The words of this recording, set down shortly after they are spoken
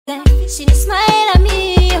She just smile at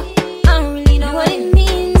me. I don't really know what it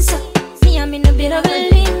means. See, I'm in a bit of a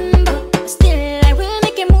limbo, but still I will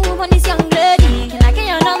make a move on this young lady. Can I get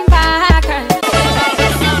your number,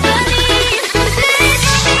 girl?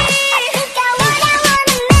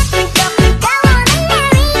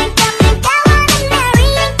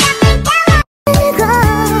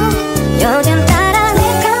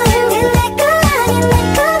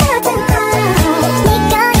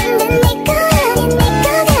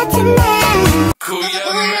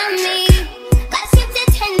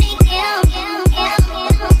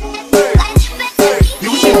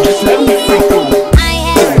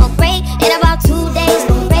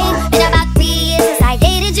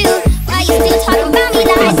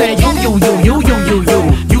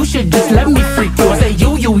 You should just let me freak you. I say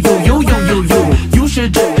you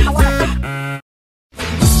should just.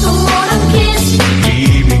 Gusto mo ng kiss,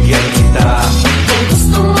 Bibigyan kita.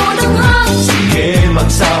 gusto mo ng hug, Sige,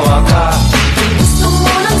 magsawa ka. gusto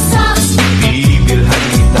mo ng socks, Bibilhan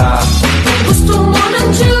kita. gusto mo ng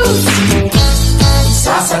juice.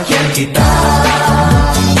 Sasakyan kita.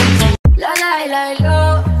 La la la lo.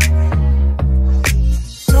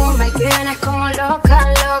 Tú me tienes como loca,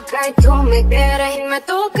 loca, y tú me quieres y me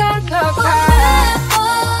tocas loca.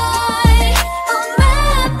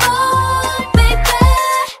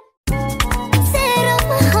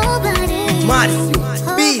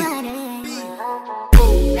 Mashup, beat.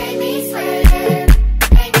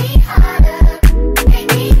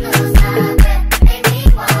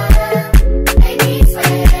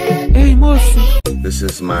 Hey, Marshall. This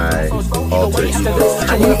is my alter ego.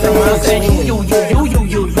 I say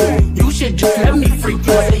you should just let me freak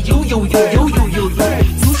you. I say you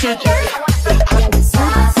should.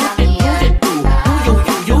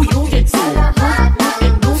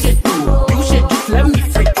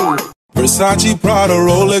 Versace, Prada,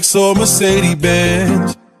 Rolex, or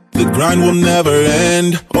Mercedes-Benz. The grind will never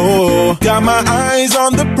end. Oh, got my eyes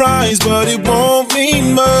on the prize, but it won't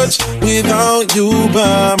mean much without you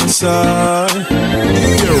by my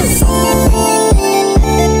side.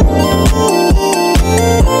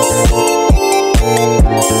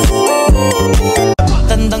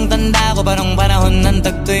 Tandang-tanda ko parang panahon ng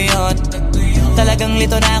tagtuyot. Talagang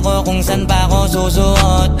lito na ako kung saan pa ako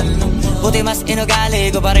susuot. Buti mas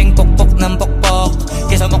inugali ko pa rin pukpok ng pukpok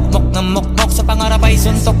kesa mukmok ng mukmok sa pangarap ay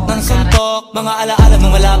suntok ng suntok. Mga alaala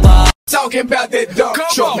ng wala pa. Talking about that dump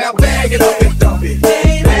truck, now bag it up and dump it.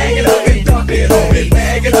 Bag it up and dump it,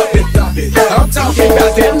 bag it up and dump it. I'm talking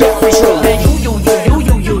about that dump truck.